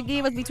information that you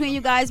gave us between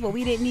you guys, but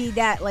we didn't need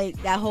that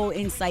whole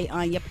insight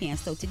on your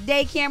pants. So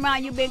today,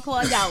 Cameron, you've been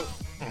called out.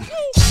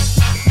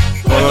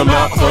 Call them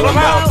out. Call them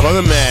out. Call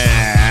them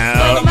out.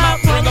 Call them out.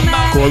 Call them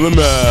out. Call them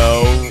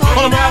out.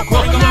 Call them out.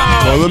 Call them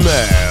out. Call them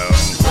out.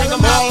 Call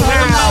them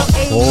out.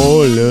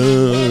 Call them.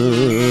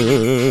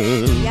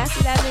 Y'all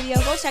see that video?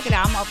 Go check it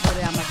out. I'm gonna upload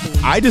it on my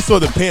page. I just saw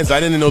the pants. I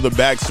didn't know the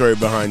backstory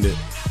behind it.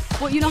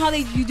 Well, you know how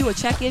you do a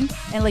check-in,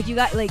 and like you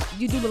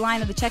do the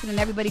line of the check-in, and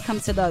everybody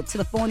comes to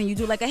the phone, and you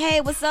do like a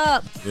hey, what's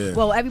up? Yeah.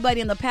 Well,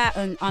 everybody on the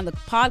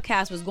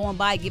podcast was going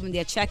by giving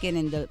their check-in,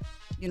 and the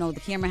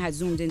camera had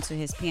zoomed into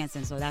his pants,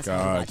 and so that's how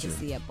I got to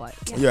see it. But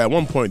yeah, at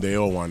one point they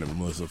all wanted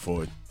Melissa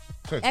Ford.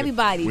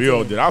 Everybody. We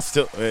all did.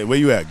 Hey, where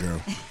you at,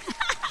 girl?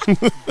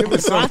 It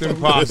was something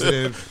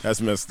positive.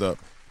 That's messed up.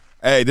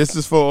 Hey, this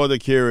is for all the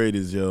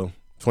curators, yo.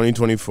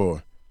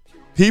 2024.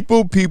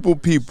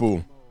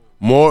 People.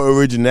 More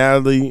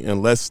originality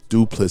and less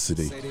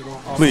duplicity.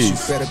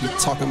 Please. Better be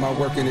talking about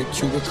working in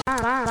Cuba.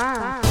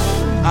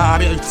 I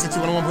mean,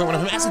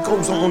 61.1 as it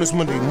goes on this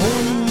Monday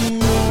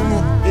morning.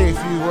 If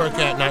you work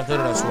at 9:30,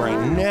 that's right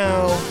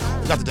now.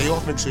 You got the day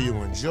off, make sure you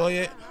enjoy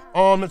it.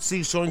 Let's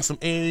see, showing some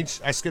age.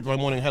 I skipped my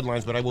morning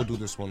headlines, but I will do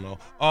this one though.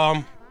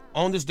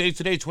 On this day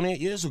today,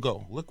 28 years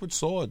ago, Liquid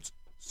Swords,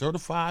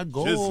 certified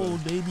gold,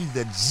 Jizza. baby,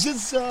 the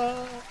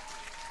Jizza.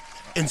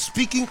 And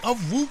speaking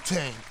of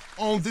Wu-Tang,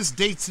 on this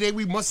day today,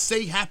 we must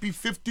say happy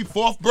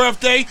 54th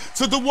birthday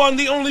to the one,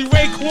 the only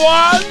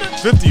Raekwon.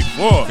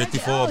 54.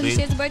 54, you B.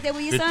 shared the birthday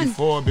with your son.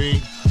 54,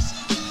 B.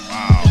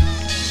 Wow.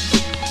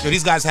 Yo,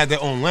 these guys had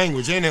their own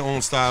language and their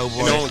own style, boy.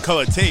 And their own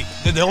color tape.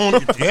 Their own,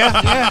 yeah.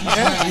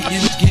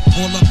 Get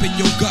all up in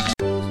your gut.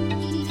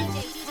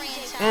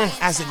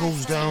 As it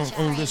goes down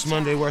on this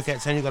Monday, work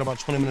at 10. You got about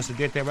 20 minutes to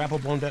get there. Wrap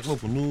up on deck,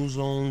 local news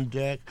on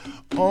deck.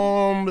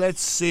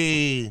 Let's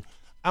see.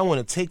 I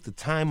want to take the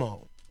time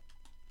out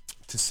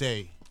to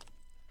say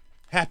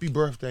happy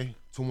birthday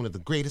to one of the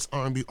greatest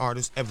R&B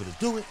artists ever to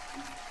do it.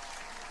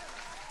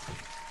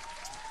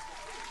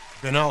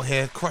 Been out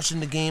here crushing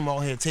the game,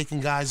 out here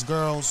taking guys,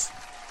 girls.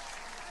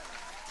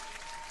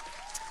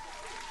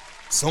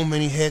 So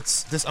many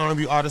hits. This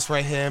R&B artist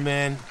right here,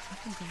 man.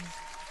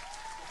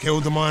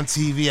 Killed him on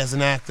TV as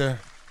an actor.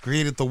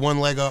 Created the one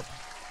leg up.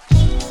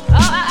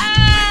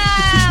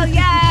 Oh,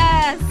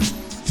 yes!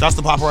 Shouts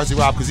to Paparazzi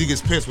Rob, because he gets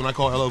pissed when I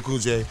call LL Cool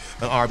J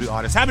an R&B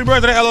artist. Happy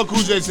birthday to LL Cool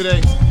J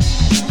today.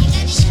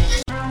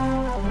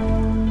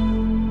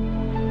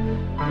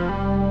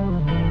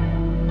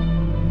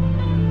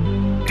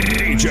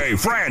 DJ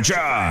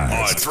Franchise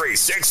on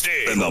 360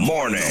 in the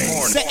morning.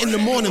 Set in the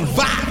morning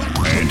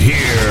vibe. And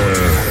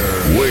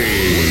here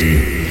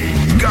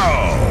we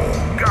go.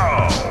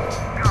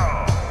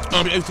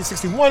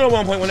 1860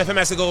 101.1 FM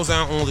as it goes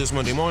down on this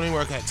Monday morning.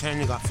 Work at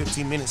 10. You got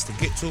 15 minutes to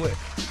get to it.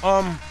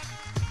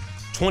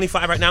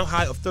 25 right now,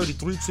 high of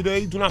 33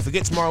 today. Do not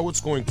forget tomorrow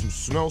it's going to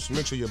snow, so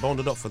make sure you're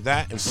boned up for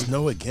that. And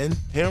Snow again?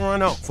 Here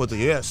on out for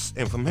the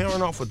and from here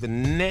on out for the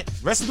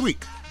rest of the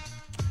week.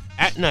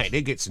 at night,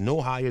 it gets no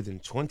higher than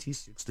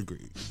 26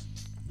 degrees.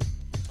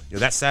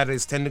 That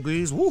Saturday's 10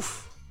 degrees.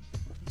 Woof.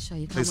 Show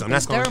you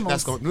That's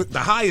going. The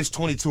high is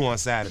 22 on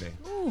Saturday.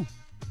 Ooh.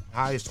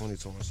 High is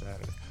 22 on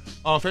Saturday.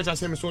 Franchise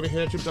Sam and Sorta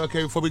here, Trip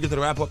okay. Before we get to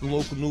the wrap up and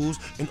local news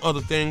and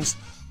other things,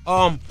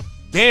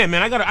 damn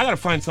man, I gotta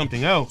find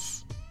something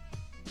else.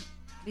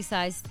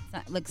 Besides,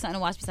 like something to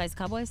watch besides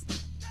Cowboys?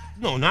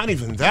 No, not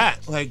even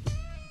that. Like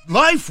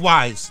life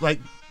wise, like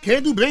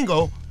can't do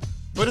bingo,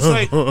 but it's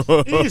like,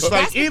 it's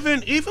like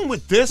even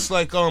with this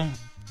like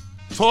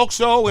talk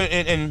show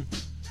and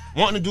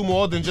wanting to do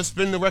more than just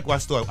spin the record.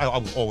 I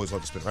would always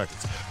love to spin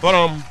records,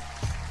 but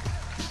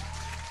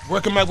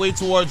working my way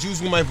towards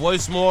using my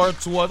voice more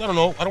towards, I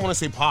don't want to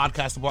say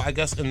podcast, but I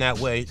guess in that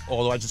way,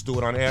 although I just do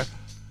it on air.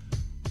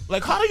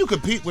 Like, how do you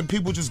compete when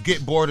people just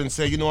get bored and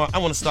say, you know what, I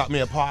want to start me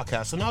a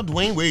podcast? So now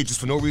Dwayne Wade just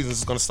for no reason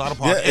is going to start a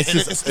podcast.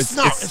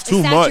 Yeah, it's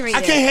too much.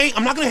 I can't hate.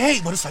 I'm not going to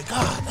hate, but it's like,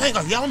 God, dang,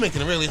 y'all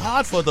making it really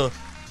hard for the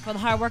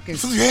hard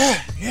workers.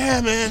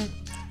 Yeah, man.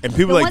 And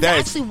people the like ones that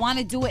actually want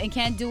to do it and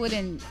can't do it,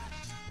 and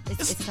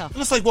it's tough.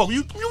 It's like, well,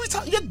 you're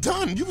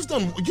done. You was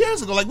done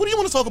years ago. Like, what do you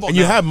want to talk about? And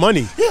now? you have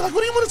money. Yeah, like, what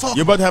do you want to talk about?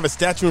 You're about to have a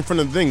statue in front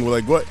of the thing. We're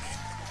like, what?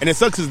 And it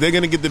sucks because they're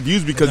gonna get the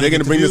views because they're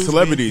gonna bring the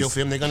celebrities.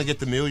 They're gonna get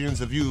the millions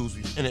of views,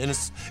 and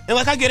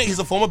like I get it. He's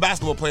a former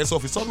basketball player, so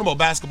if he's talking about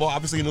basketball,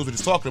 obviously he knows what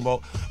he's talking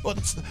about. But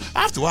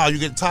after a while, you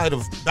get tired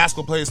of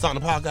basketball players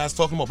starting a podcast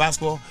talking about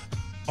basketball.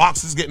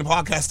 Boxers getting a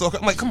podcast talking.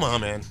 I'm like, come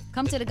on, man.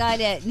 Come to the guy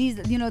that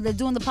needs, they're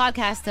doing the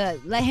podcast to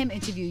let him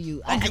interview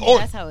you.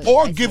 That's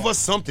how give us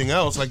something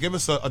else. Like, give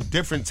us a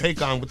different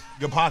take on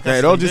your podcast. Yeah,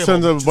 it all just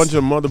turns out a bunch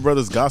of mother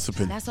brothers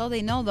gossiping. That's all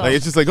they know, though. Like,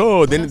 it's just like,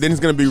 then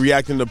it's gonna be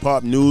reacting to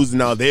pop news. And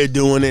now they're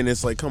doing it, and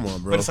it's like, come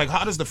on, bro. But it's like,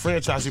 how does the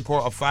franchise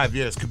report of 5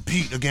 years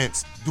compete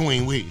against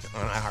Dwayne Wade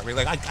on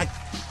iHeartRadio? Like,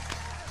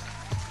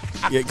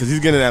 yeah, because he's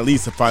getting at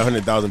least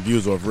 500,000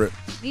 views off Rip.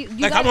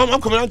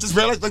 I'm coming out just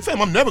realizing, like, fam,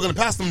 I'm never gonna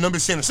pass them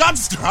numbers Shannon Sharp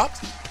just dropped.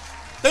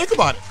 Think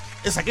about it.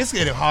 It's like it's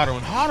getting harder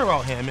and harder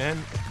out here, man.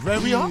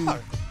 Very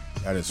hard.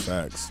 That is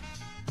facts.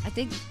 I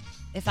think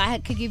if I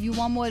could give you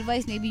one more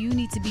advice, maybe you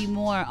need to be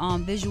more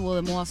visual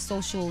and more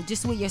social,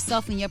 just with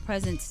yourself and your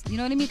presence. You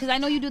know what I mean? Because I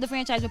know you do the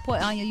franchise report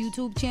on your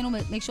YouTube channel.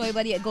 Make sure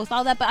everybody goes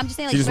follow that. But I'm just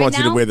saying, like, she just right wants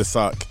now, you to wear the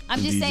sock. I'm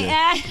just saying,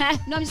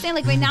 no, I'm just saying,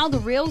 like, right now, the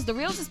reels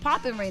is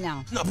popping right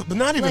now. No, but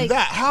not even like,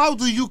 that. How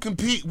do you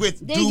compete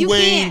with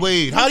Dwayne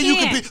Wade? How do you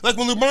compete? Like,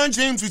 when LeBron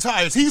James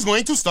retires, he's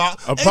going to start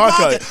a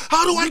podcast.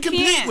 How do I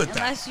compete with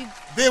that?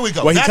 There we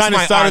go. Well, he kind of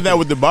started that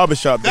with the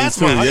barbershop thing,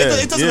 too.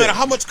 It doesn't matter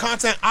how much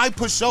content I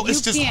push out. It's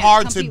just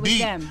hard to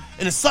beat. And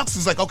it sucks.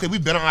 It's like, okay,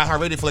 we've been on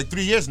iHeartRadio for like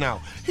 3 years now.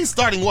 He's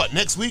starting,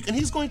 next week? And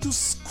he's going to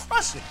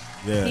crush it.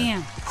 Yeah.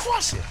 Damn.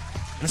 Crush it.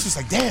 And it's just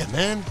like, damn,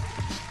 man.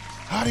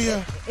 How do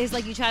you... It's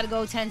like you try to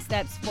go 10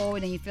 steps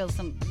forward and you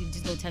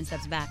just go 10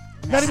 steps back.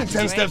 Not even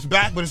 10 steps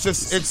back, but it's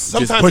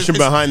sometimes just pushing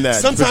behind that.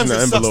 Sometimes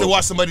it sucks to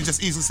watch somebody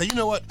just easily say, you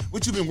know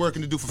what you've been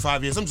working to do for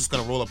 5 years, I'm just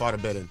going to roll up out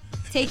of bed and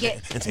take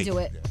it and do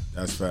it.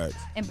 That's facts.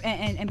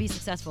 And be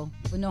successful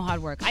with no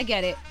hard work. I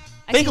get it.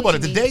 Think about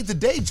it. The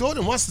day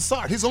Jordan wants to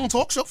start his own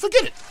talk show,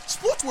 forget it.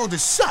 Sports World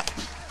is shut.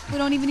 We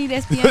don't even need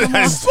ESPN no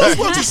more. Sports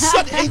World is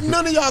shut. Ain't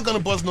none of y'all going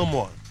to buzz no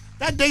more.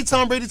 That day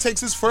Tom Brady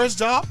takes his first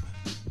job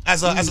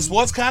as a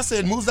sportscaster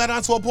and moves that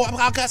onto a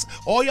podcast,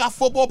 all y'all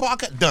football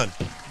podcast, done.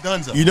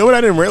 Donezo. You know what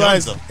I didn't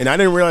realize? And I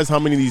didn't realize how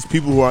many of these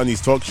people who are on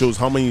these talk shows,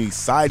 how many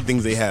side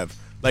things they have.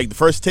 Like the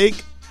First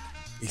Take,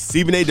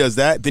 Stephen A. does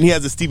that. Then he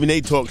has a Stephen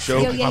A. talk show.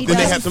 Yeah, then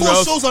they have some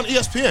shows on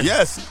ESPN.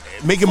 Yes,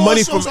 making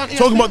money from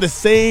talking about the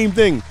same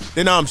thing.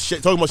 Then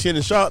talking about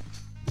Shannon Sharp.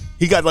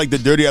 He got like the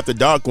Dirty After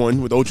Dark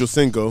one with Ocho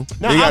Cinco.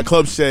 Then he got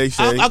Club Shay.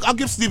 I'll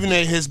give Stephen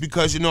A. his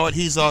because you know what,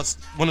 he's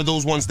one of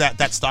those ones that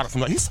started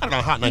from. He started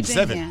on Hot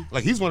 97.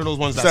 Like he's one of those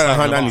ones that started on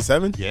Hot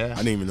 97. Yeah, I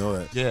didn't even know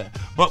that. Yeah,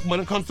 but when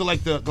it comes to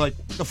like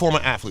the former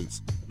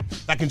athletes,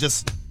 that can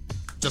just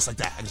like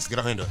that. I just get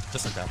on into it,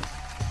 just like that.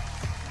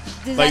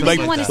 Does that make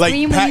you want to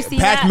scream when you see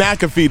Pat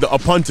McAfee, a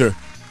punter.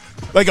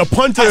 Like a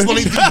punter. That's one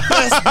of the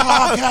best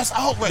podcasts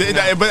out right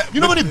now. But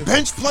you know how many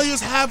bench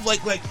players have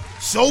like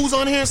shows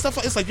on here and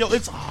stuff? It's like, yo,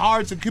 it's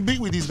hard to compete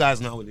with these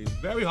guys nowadays.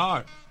 Very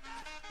hard.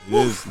 It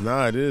is.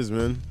 Nah, it is,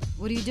 man.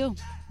 What do you do?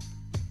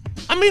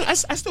 I mean, I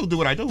still do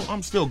what I do.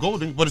 I'm still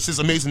golden, but it's just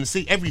amazing to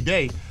see every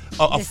day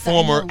a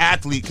former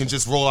athlete can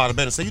just roll out of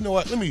bed and say, you know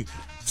what, let me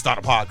start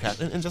a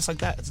podcast. And just like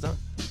that, it's done.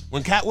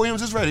 When Cat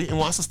Williams is ready and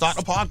wants to start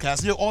a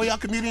podcast, all y'all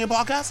comedian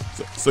podcasts?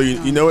 So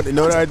you know what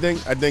I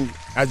think? I think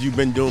as you've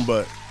been doing,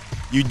 but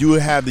you do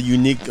have the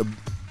unique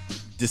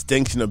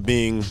distinction of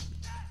being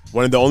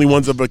one of the only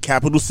ones of a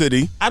capital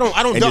city. I don't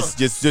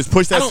just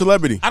push that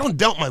celebrity. I don't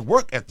doubt my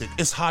work ethic.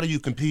 It's how do you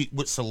compete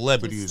with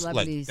celebrities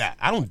like that?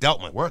 I don't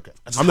doubt my work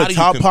ethic. I'm the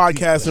top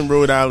podcast in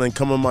Rhode Island.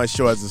 Come on my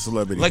show as a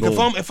celebrity. Like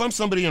if I'm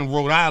somebody in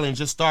Rhode Island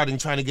just starting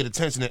trying to get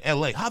attention in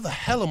LA, how the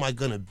hell am I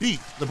gonna beat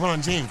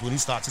LeBron James when he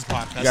starts his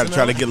podcast? You gotta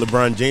try to get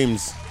LeBron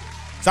James.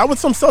 Start with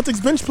some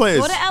Celtics bench players.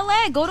 Go to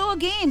LA. Go to a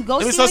game. Go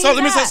let me say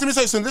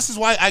something. This is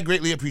why I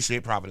greatly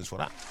appreciate Providence,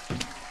 Rhode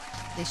Island.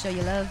 They show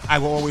you love. I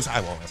will always.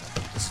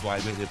 This is why I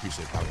really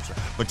appreciate politics.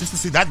 But just to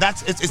see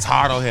it's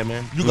hard out here,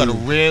 man. You gotta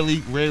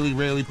really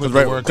put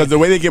the work. Because the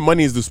way they get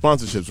money is through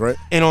sponsorships, right?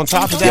 And on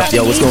top of that,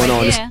 yo, what's going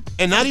on?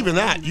 And not even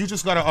that, you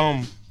just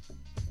gotta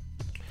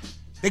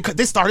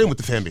They start in with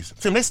the fan base.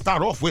 They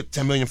start off with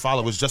 10 million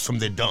followers just from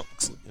their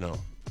dunks, you know.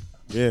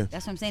 Yeah.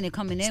 That's what I'm saying. They're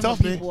coming in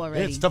Stuff, with people man.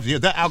 already. Yeah, stuff. Yeah,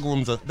 the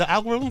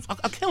algorithms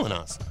are killing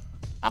us.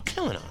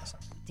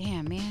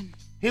 Damn, man.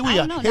 Here we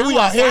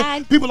are.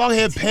 Here, people out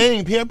here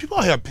paying. People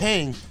out here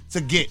paying to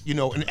get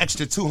an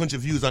extra 200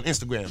 views on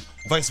Instagram.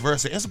 Vice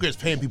versa. Instagram's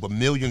paying people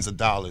millions of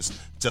dollars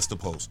just to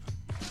post,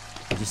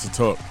 just to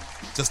talk,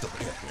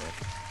 man.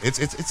 It's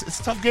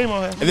a tough game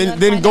out here.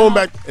 And then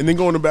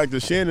going back to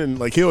Shannon,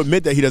 like he'll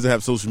admit that he doesn't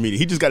have social media.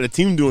 He just got a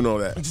team doing all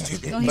that.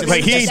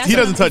 Like he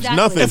doesn't touch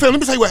nothing. Hey, Phil, let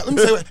me tell you what.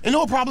 You know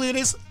what probably it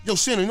is? Yo,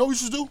 Shannon, you know what you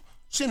should do?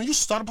 Shannon, you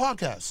should start a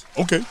podcast.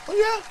 Okay. Oh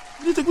yeah.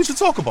 What do you think we should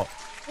talk about?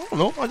 I don't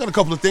know. I got a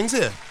couple of things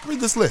here. Read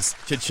this list.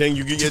 Cha-ching,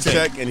 you get your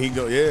check, and he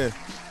go, yeah.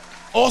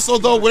 Also,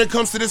 though, when it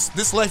comes to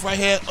this life right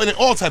here, and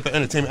all type of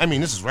entertainment, I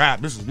mean, this is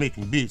rap, this is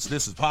making beats,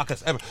 this is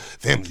podcast,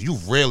 family, you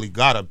really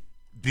gotta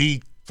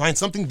find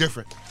something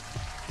different.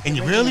 And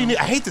you really need,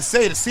 I hate to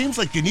say it seems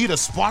like you need a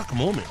spark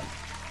moment.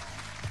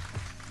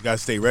 You gotta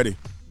stay ready.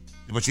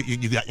 But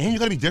you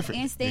gotta be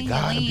different. And stay in your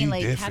lane,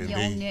 like have your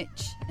own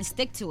niche and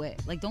stick to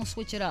it. Like don't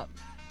switch it up.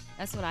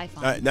 That's what I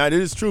find. Now it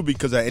is true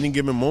because at any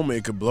given moment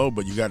it could blow,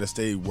 but you gotta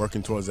stay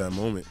working towards that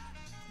moment.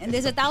 And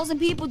there's 1,000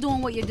 people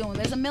doing what you're doing.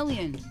 There's 1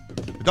 million.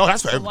 No,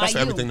 that's for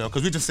everything though.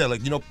 Because we just said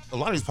a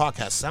lot of these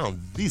podcasts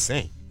sound the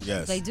same.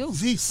 Yes, they do.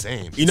 The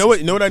same. You know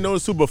what I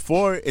noticed too?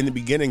 Before in the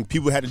beginning,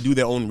 people had to do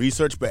their own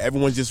research, but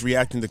everyone's just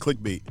reacting to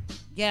clickbait.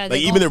 Yeah,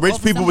 like even the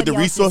rich people with the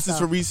resources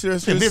for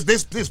research. Yeah,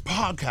 there's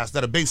podcasts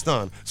that are based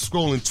on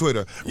scrolling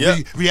Twitter,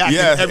 reacting.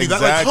 Yeah, everything.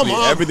 Exactly. Like, come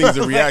on. Everything's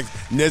a react.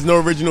 And there's no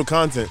original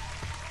content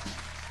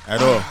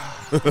at all.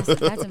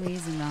 That's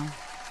amazing, though.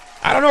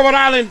 I don't know what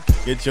island.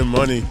 Get your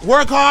money.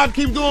 Work hard.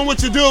 Keep doing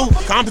what you do.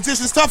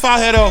 Competition's tough out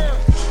here, though.